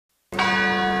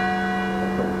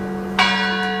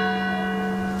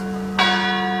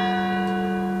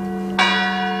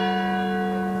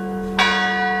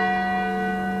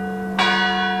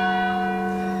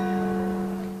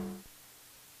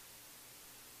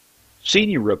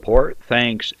Senior Report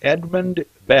thanks Edmund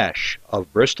Besch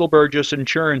of Bristol Burgess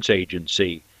Insurance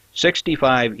Agency,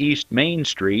 65 East Main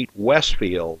Street,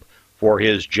 Westfield, for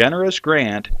his generous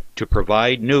grant to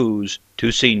provide news to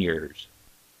seniors.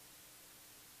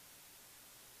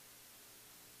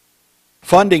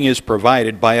 Funding is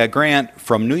provided by a grant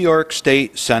from New York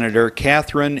State Senator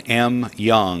Catherine M.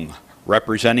 Young,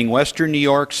 representing Western New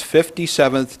York's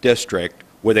 57th District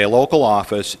with a local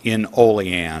office in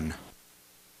Olean.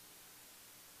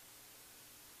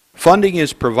 Funding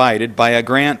is provided by a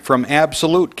grant from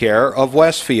Absolute Care of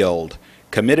Westfield,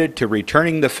 committed to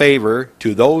returning the favor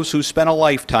to those who spent a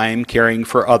lifetime caring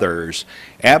for others.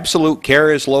 Absolute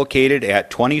Care is located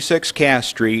at 26 Cass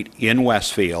Street in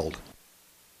Westfield.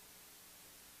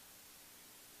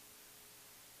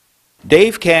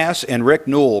 Dave Cass and Rick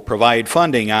Newell provide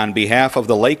funding on behalf of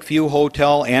the Lakeview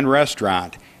Hotel and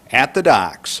Restaurant at the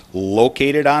Docks,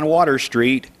 located on Water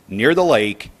Street near the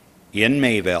lake in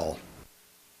Mayville.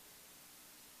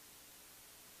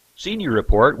 Senior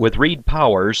Report with Reed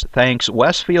Powers thanks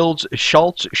Westfield's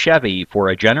Schultz Chevy for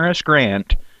a generous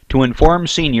grant to inform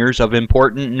seniors of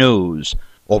important news.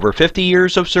 Over 50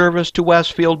 years of service to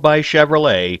Westfield by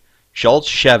Chevrolet, Schultz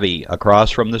Chevy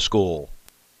across from the school.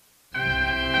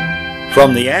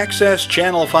 From the Access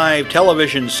Channel 5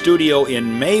 television studio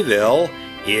in Mayville,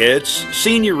 it's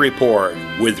Senior Report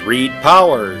with Reed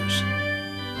Powers.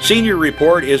 Senior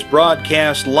Report is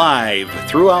broadcast live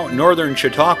throughout northern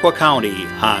Chautauqua County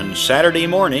on Saturday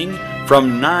morning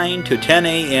from 9 to 10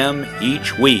 a.m.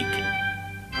 each week.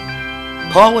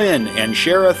 Call in and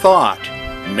share a thought,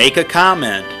 make a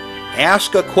comment,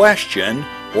 ask a question,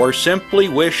 or simply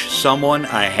wish someone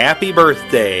a happy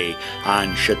birthday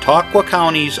on Chautauqua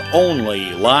County's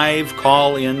only live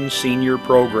call-in senior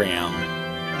program.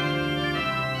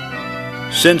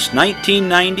 Since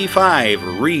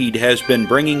 1995, Reed has been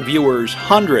bringing viewers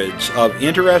hundreds of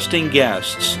interesting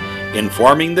guests,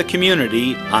 informing the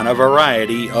community on a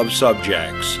variety of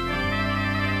subjects.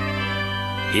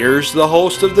 Here's the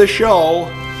host of the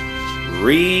show,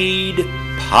 Reed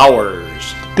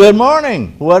Powers. Good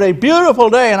morning. What a beautiful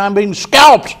day, and I'm being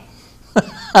scalped.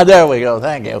 There we go.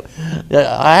 Thank you.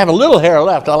 I have a little hair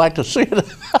left. I like to see it.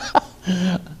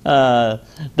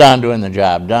 Don doing the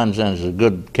job. Don is a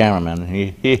good cameraman.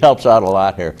 He helps out a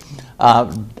lot here.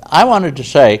 I wanted to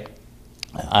say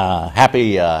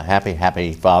happy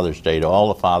Father's Day to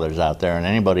all the fathers out there and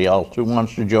anybody else who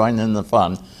wants to join in the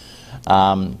fun.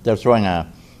 They're throwing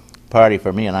a party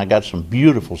for me, and I got some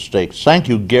beautiful steaks. Thank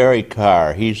you, Gary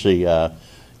Carr. He's the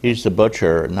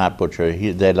butcher, not butcher,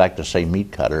 they'd like to say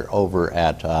meat cutter, over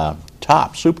at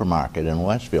Top Supermarket in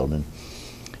Westfield. And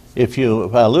if you,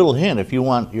 a little hint, if you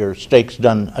want your steaks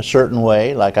done a certain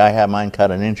way, like I have mine cut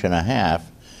 1.5 inches,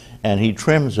 and he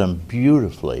trims them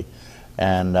beautifully.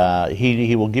 And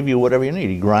he will give you whatever you need.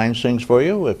 He grinds things for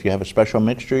you. If you have a special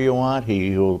mixture you want,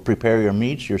 he will prepare your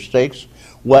meats, your steaks,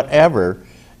 whatever.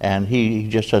 And he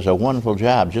just does a wonderful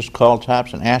job. Just call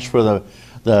Tops and ask for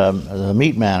the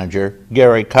meat manager,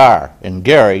 Gary Carr. And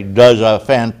Gary does a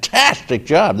fantastic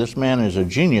job. This man is a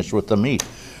genius with the meat.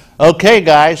 Okay,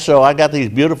 guys, so I got these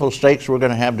beautiful steaks. We're going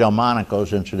to have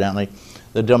Delmonico's, incidentally.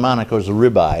 The Delmonico's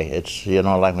ribeye. It's, you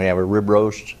know, like we have a rib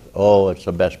roast. Oh, it's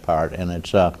the best part. And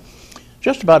it's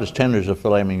just about as tender as a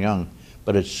filet mignon,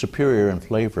 but it's superior in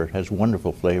flavor. It has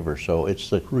wonderful flavor, so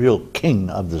it's the real king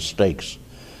of the steaks.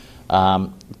 Have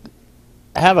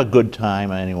a good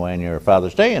time anyway on your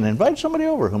Father's Day, and invite somebody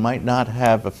over who might not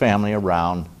have a family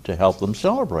around to help them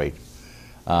celebrate.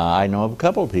 I know of a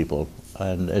couple of people,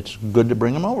 and it's good to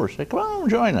bring them over. Say, come on,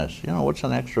 join us. You know, what's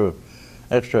an extra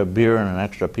beer and an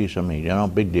extra piece of meat? You know,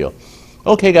 big deal.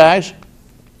 Okay, guys,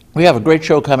 we have a great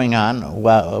show coming on.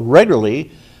 Well,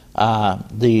 regularly,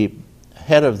 the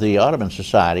head of the Audubon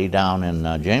Society down in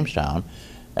Jamestown,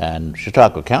 and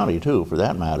Chautauqua County too, for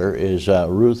that matter, is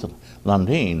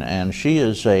ruthlundine, and she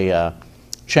is a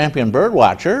champion bird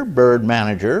watcher, bird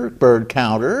manager, bird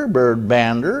counter, bird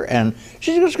bander, and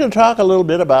she's just going to talk a little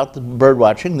bit about the bird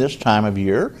watching this time of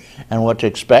year and what to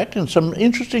expect, and some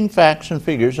interesting facts and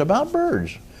figures about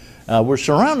birds. We're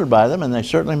surrounded by them, and they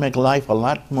certainly make life a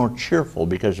lot more cheerful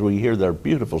because we hear their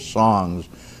beautiful songs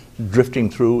drifting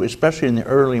through, especially in the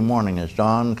early morning as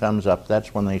dawn comes up.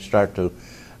 That's when they start to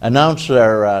announce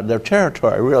their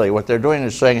territory, really. What they're doing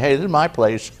is saying, hey, this is my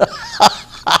place.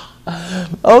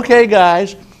 Okay,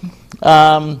 guys.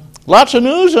 Lots of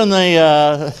news in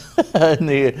the, in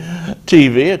the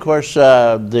TV. Of course,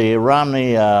 the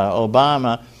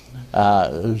Romney-Obama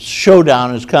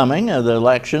showdown is coming, the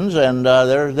elections, and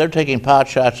they're taking pot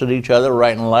shots at each other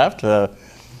right and left.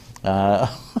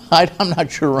 I'm not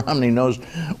sure Romney knows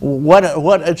what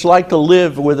it's like to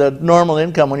live with a normal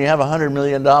income when you have a $100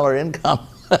 million income.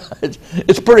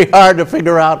 It's pretty hard to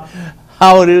figure out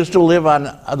how it is to live on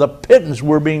the pittance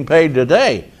we're being paid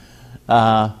today.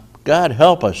 God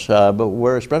help us, but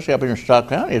we're, especially up in Stock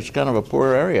County, it's kind of a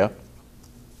poor area.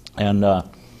 And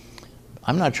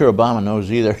I'm not sure Obama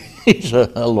knows either. He's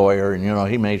a lawyer, and you know,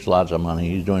 he makes lots of money.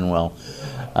 He's doing well.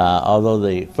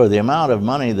 Although for the amount of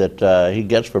money that he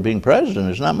gets for being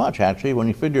president is not much, actually, when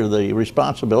you figure the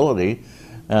responsibility,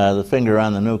 the finger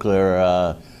on the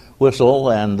nuclear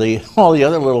whistle, and all the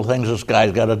other little things this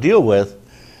guy's got to deal with.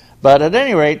 But at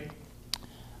any rate,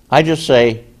 I just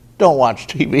say, don't watch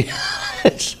TV.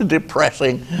 It's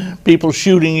depressing. People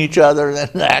shooting each other,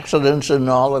 and accidents and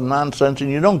all the nonsense,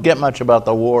 and you don't get much about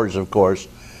the wars, of course,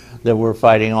 that we're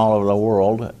fighting all over the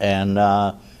world, and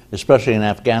especially in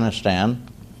Afghanistan,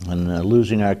 and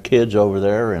losing our kids over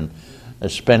there, and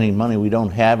spending money we don't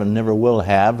have and never will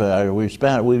have. We've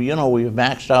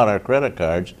maxed out our credit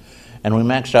cards, and we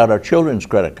maxed out our children's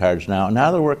credit cards now.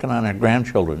 Now they're working on our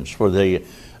grandchildren's for the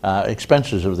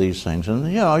expenses of these things. And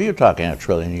you know, you're talking $1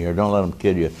 trillion a year. Don't let them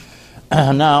kid you.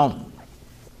 Now,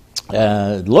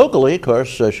 locally, of course,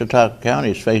 Chautauqua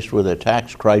County is faced with a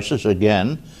tax crisis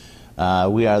again.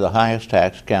 We are the highest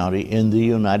tax county in the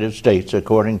United States,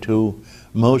 according to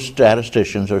most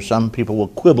statisticians, or some people will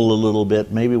quibble a little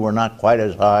bit. Maybe we're not quite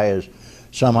as high as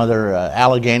some other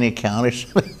Allegheny counties,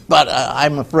 but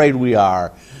I'm afraid we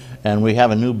are. And we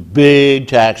have a new big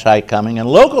tax hike coming, and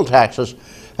local taxes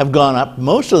have gone up.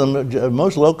 Most of them,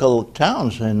 most local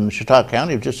towns in Chautauqua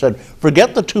County have just said,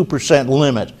 forget the 2%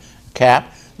 limit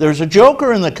cap. There's a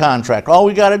joker in the contract. All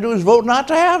we got to do is vote not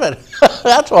to have it.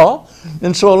 That's all.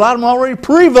 And so a lot of them already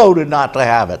pre-voted not to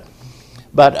have it.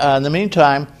 But in the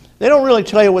meantime, they don't really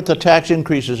tell you what the tax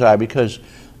increases are, because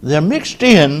they're mixed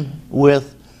in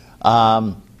with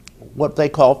what they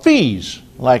call fees.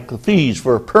 Like the fees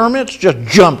for permits just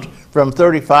jumped from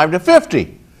 35 to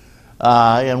 50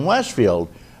 in Westfield.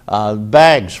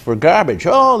 Bags for garbage,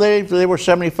 oh, they were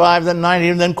 75, then 90,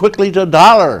 and then quickly to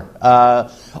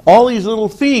 $1. All these little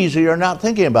fees that you're not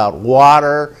thinking about,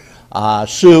 water,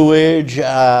 sewage,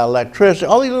 electricity,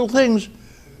 all these little things,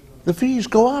 the fees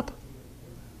go up.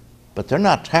 But they're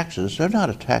not taxes. They're not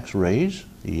a tax raise.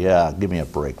 Yeah, give me a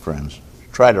break, friends.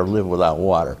 Try to live without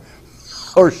water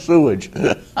or sewage.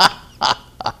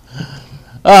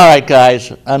 All right,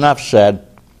 guys, enough said.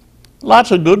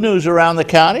 Lots of good news around the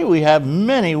county. We have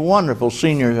many wonderful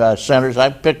senior centers.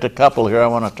 I've picked a couple here I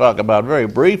want to talk about very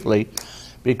briefly,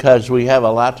 because we have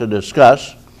a lot to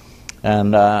discuss.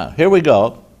 And here we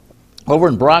go. Over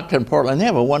in Brockton, Portland, they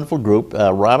have a wonderful group.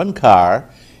 Robin Carr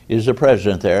is the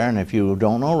president there, and if you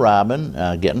don't know Robin,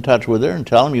 get in touch with her and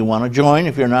tell them you want to join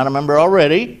if you're not a member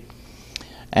already.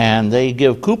 And they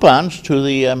give coupons to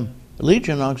the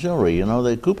Legion Auxiliary. You know,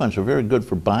 the coupons are very good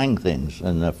for buying things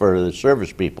and for the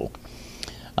service people.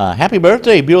 Happy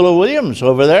birthday, Beulah Williams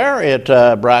over there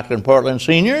at Brockton Portland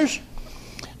Seniors.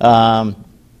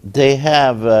 They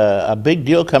have a big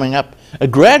deal coming up, a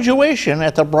graduation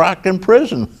at the Brockton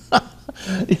Prison.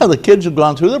 Yeah, the kids have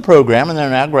gone through the program and they're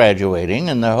now graduating,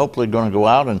 and they're hopefully going to go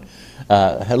out and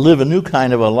live a new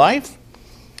kind of a life.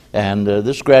 And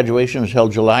this graduation is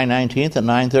held July 19th at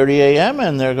 9:30 a.m.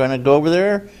 and they're going to go over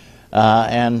there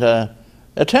and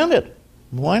attend it.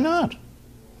 Why not?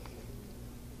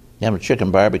 You have a chicken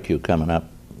barbecue coming up.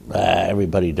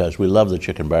 Everybody does. We love the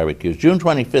chicken barbecues. June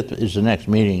 25th is the next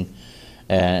meeting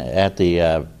at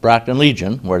the Brockton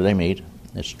Legion, where they meet.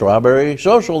 It's Strawberry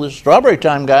Social. It's strawberry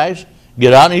time, guys.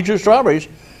 Get out and eat your strawberries.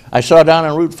 I saw down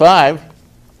on Route 5,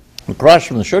 across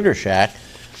from the Sugar Shack,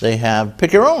 they have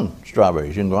pick your own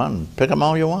strawberries. You can go out and pick them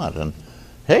all you want. And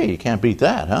hey, you can't beat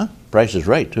that, huh? Price is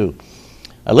right, too.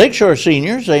 Lakeshore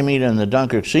Seniors, they meet in the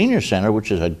Dunkirk Senior Center,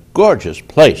 which is a gorgeous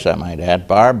place, I might add.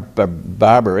 Barb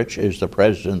Barbarich is the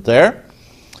president there.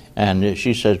 And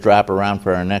she says drop around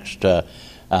for our next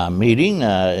meeting,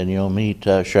 and you'll meet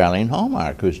Charlene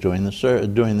Hallmark, who's doing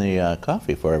the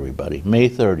coffee for everybody. May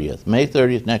 30th. May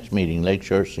 30th, next meeting,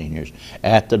 Lakeshore Seniors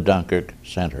at the Dunkirk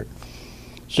Center.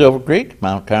 Silver Creek,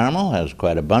 Mount Carmel, has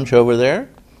quite a bunch over there.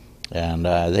 And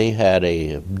they had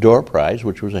a door prize,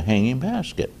 which was a hanging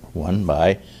basket, won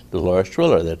by Dolores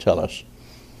Triller, they tell us.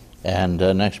 And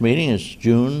next meeting is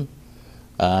June,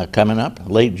 coming up,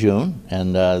 late June,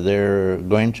 and they're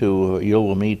going to, you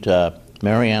will meet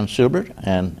Marianne Silbert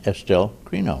and Estelle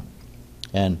Crino.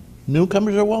 And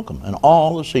newcomers are welcome, and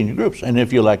all the senior groups. And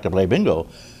if you like to play bingo,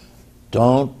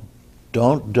 don't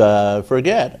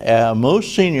forget,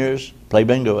 most seniors play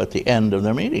bingo at the end of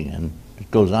their meeting, and it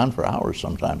goes on for hours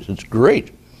sometimes. It's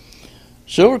great.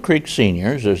 Silver Creek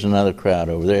Seniors, there's another crowd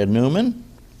over there. Newman,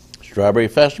 Strawberry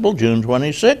Festival, June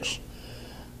 26th.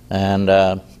 And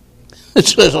it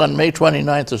says on May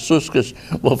 29th, the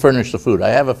Suskas will furnish the food. I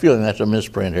have a feeling that's a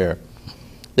misprint here.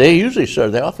 They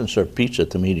often serve pizza at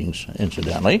the meetings,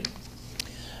 incidentally.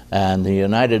 And the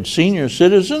United Senior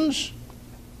Citizens,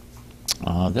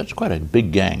 that's quite a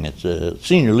big gang. It's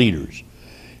senior leaders.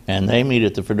 And they meet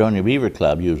at the Fredonia Beaver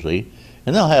Club usually.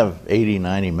 And they'll have 80,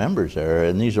 90 members there.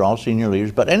 And these are all senior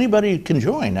leaders. But anybody can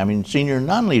join. I mean, senior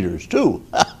non-leaders too.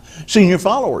 Senior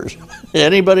followers.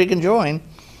 Anybody can join.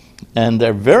 And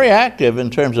they're very active in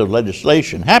terms of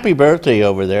legislation. Happy birthday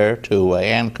over there to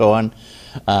Ann Cohen,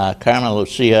 Carmen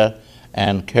Lucia,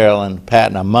 and Carolyn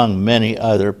Patton, among many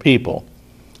other people.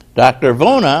 Dr.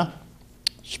 Vona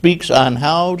speaks on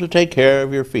how to take care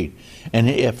of your feet.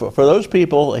 And for those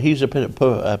people, he's a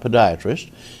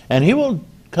podiatrist, and he will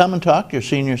come and talk to your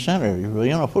senior center. You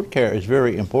know, foot care is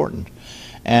very important.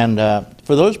 And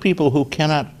for those people who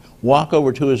cannot walk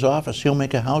over to his office, he'll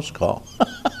make a house call.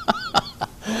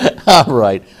 All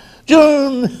right.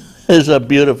 June is a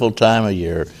beautiful time of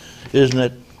year, isn't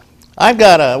it?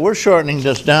 We're shortening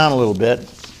this down a little bit.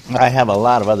 I have a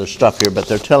lot of other stuff here, but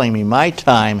they're telling me my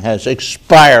time has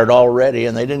expired already,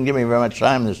 and they didn't give me very much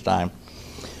time this time.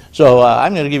 So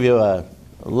I'm going to give you a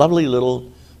lovely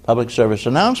little public service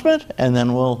announcement, and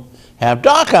then we'll have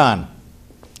Doc on.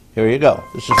 Here you go.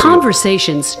 This is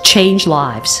Conversations change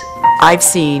lives. I've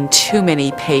seen too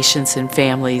many patients and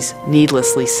families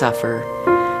needlessly suffer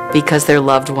because their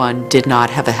loved one did not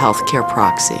have a health care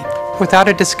proxy. Without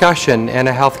a discussion and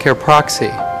a healthcare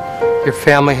proxy, your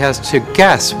family has to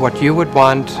guess what you would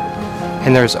want,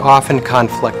 and there's often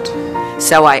conflict.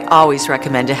 So I always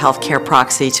recommend a healthcare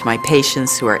proxy to my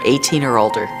patients who are 18 or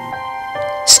older.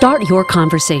 Start your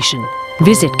conversation.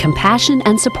 Visit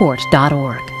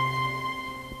compassionandsupport.org.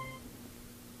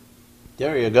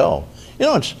 There you go. You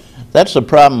know, that's the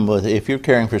problem with if you're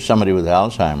caring for somebody with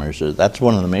Alzheimer's. That's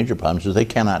one of the major problems is they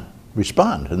cannot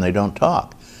respond and they don't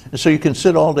talk. And so you can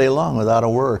sit all day long without a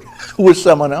word with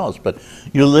someone else, but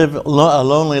you live a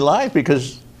lonely life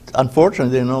because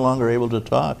unfortunately they're no longer able to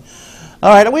talk. All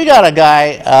right, we got a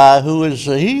guy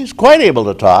he's quite able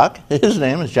to talk. His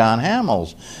name is John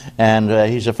Hamels, and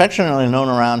he's affectionately known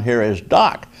around here as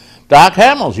Doc. Doc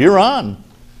Hamels, you're on.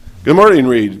 Good morning,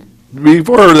 Reed.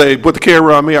 Before they put the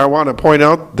camera on me, I want to point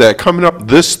out that coming up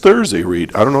this Thursday,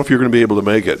 Reed, I don't know if you're going to be able to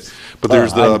make it, but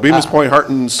there's the Bemis Point Heart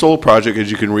and Soul Project,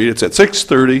 as you can read. It's at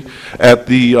 6:30 at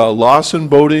the Lawson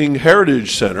Boating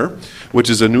Heritage Center, which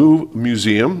is a new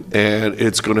museum, and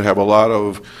it's going to have a lot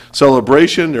of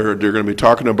celebration. They're going to be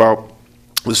talking about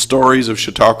the stories of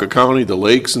Chautauqua County, the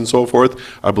lakes and so forth.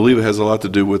 I believe it has a lot to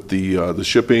do with the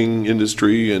shipping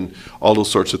industry and all those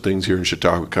sorts of things here in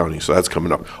Chautauqua County. So that's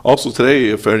coming up. Also today,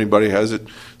 if anybody has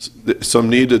some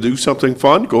need to do something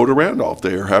fun, go to Randolph.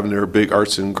 They are having their big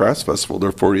Arts and Crafts Festival,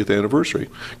 their 40th anniversary.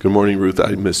 Good morning, Ruth.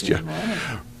 I missed you.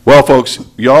 Well, folks,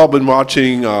 y'all been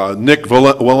watching Nick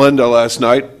Wallenda last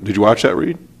night. Did you watch that,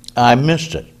 Reed? I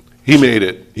missed it. He made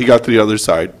it. He got to the other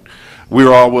side. We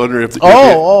were all wondering if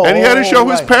and he had to show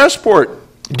his passport.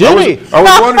 Did he? I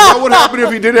was wondering what would happen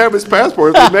if he didn't have his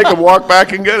passport, if they make him walk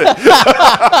back and get it.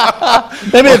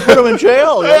 Maybe they'd put him in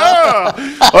jail. Yeah.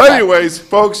 Well, anyways,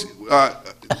 folks,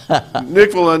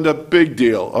 Nick Wallenda, big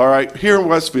deal. All right, here in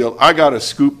Westfield, I got a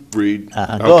scoop, Reed.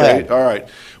 Go ahead. All right.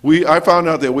 I found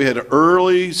out that we had an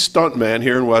early stuntman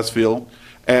here in Westfield.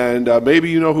 And maybe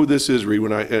you know who this is, Reed,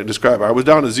 when I describe it. I was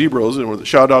down to Zebros, and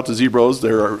shout out to Zebros.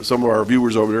 There are some of our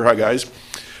viewers over there. Hi, guys.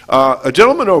 A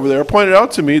gentleman over there pointed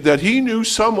out to me that he knew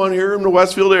someone here in the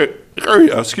Westfield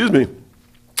area,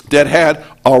 that had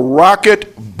a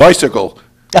rocket bicycle.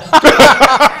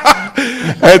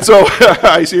 And so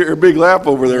I see a big laugh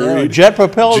over there, Yeah, Reed. jet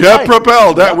propelled. Jet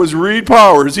propelled. That was Reed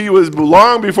Powers. He was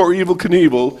long before Evel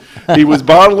Knievel. He was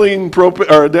bottling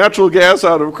natural gas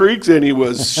out of creeks, and he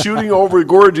was shooting over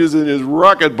gorges in his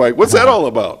rocket bike. What's that all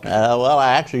about? Well,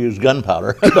 I actually used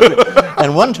gunpowder.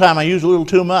 And one time I used a little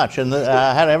too much, and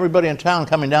I had everybody in town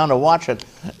coming down to watch it,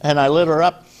 and I lit her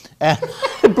up, and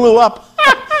it blew up.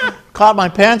 Caught my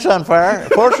pants on fire.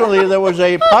 Fortunately, there was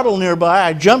a puddle nearby.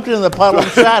 I jumped in the puddle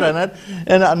and sat in it,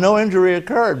 and no injury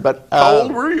occurred. But How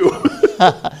old were you?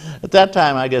 At that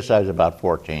time, I guess I was about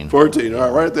 14. 14, all right,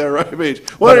 right there, right of age.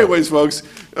 Well, anyways, folks,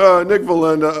 Nick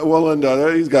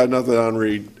Wallenda, he's got nothing on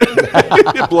Reed.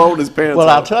 He's blowing his pants Well,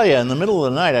 out. I'll tell you, in the middle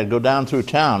of the night, I'd go down through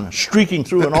town, streaking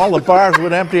through, and all the bars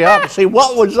would empty out and say,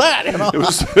 what was that? You know? It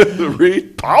was the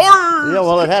Reed Powers. Yeah,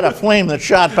 well, it had a flame that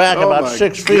shot back Oh about my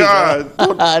 6 feet. God.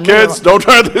 Kids, don't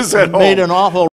try this at home. Made an awful